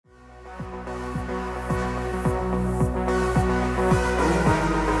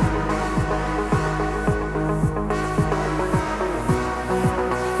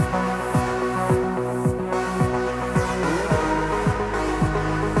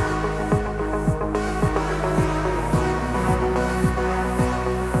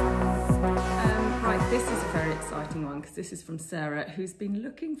This is from Sarah, who's been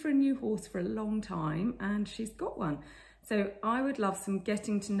looking for a new horse for a long time, and she's got one. So I would love some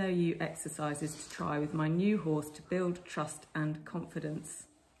getting to know you exercises to try with my new horse to build trust and confidence.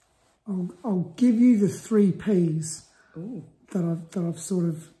 I'll give you the 3 P's Ooh. that I've sort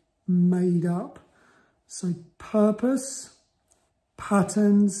of made up. So purpose,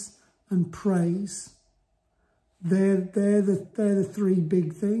 patterns, and praise. They're the 3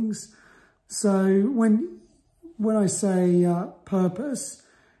 big things. So when I say purpose,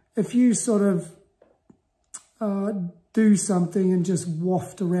 if you sort of do something and just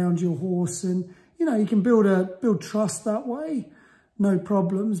waft around your horse, and you can build trust that way, no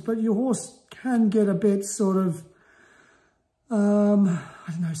problems. But your horse can get a bit sort of I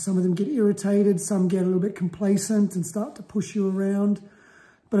don't know, some of them get irritated, some get a little bit complacent and start to push you around.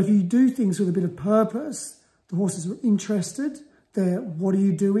 But if you do things with a bit of purpose, the horses are interested. They're, what are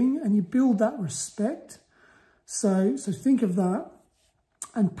you doing? And you build that respect. So think of that.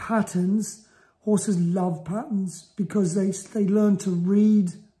 And patterns, horses love patterns because they learn to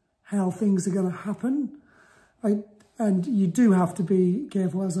read how things are going to happen. And you do have to be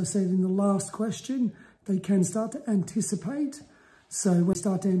careful, as I said in the last question, they can start to anticipate. So when you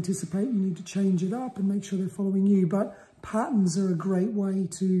start to anticipate, you need to change it up and make sure they're following you. But patterns are a great way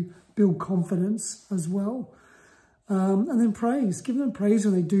to build confidence as well. And then praise. Give them praise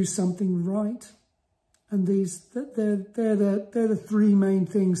when they do something right. And they're the 3 main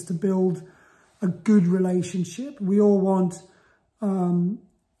things to build a good relationship. We all want our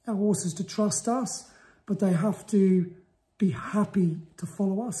horses to trust us, but they have to be happy to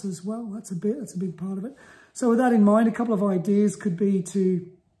follow us as well. That's a big part of it. So with that in mind, a couple of ideas could be to,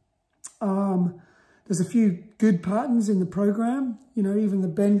 there's a few good patterns in the program, even the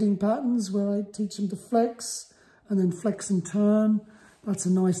bending patterns where I teach them to flex and then flex and turn. That's a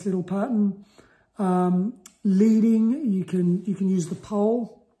nice little pattern. Leading, you can use the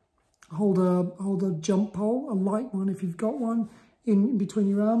pole, hold a jump pole, a light one if you've got one, in between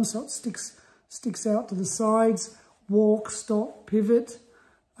your arms so it sticks out to the sides. Walk, stop, pivot,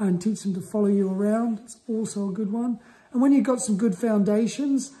 and teach them to follow you around. It's also a good one. And when you've got some good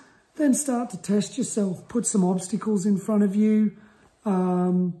foundations, then start to test yourself. Put some obstacles in front of you.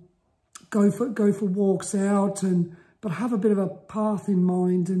 Go for walks out, but have a bit of a path in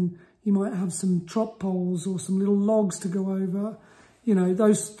mind. And you might have some trot poles or some little logs to go over.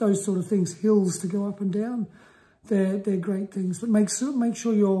 Those sort of things, hills to go up and down. They're great things. But make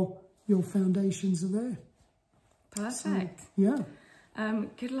sure your foundations are there. Perfect. So, yeah.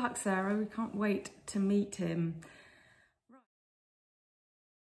 Good luck, Sarah. We can't wait to meet him.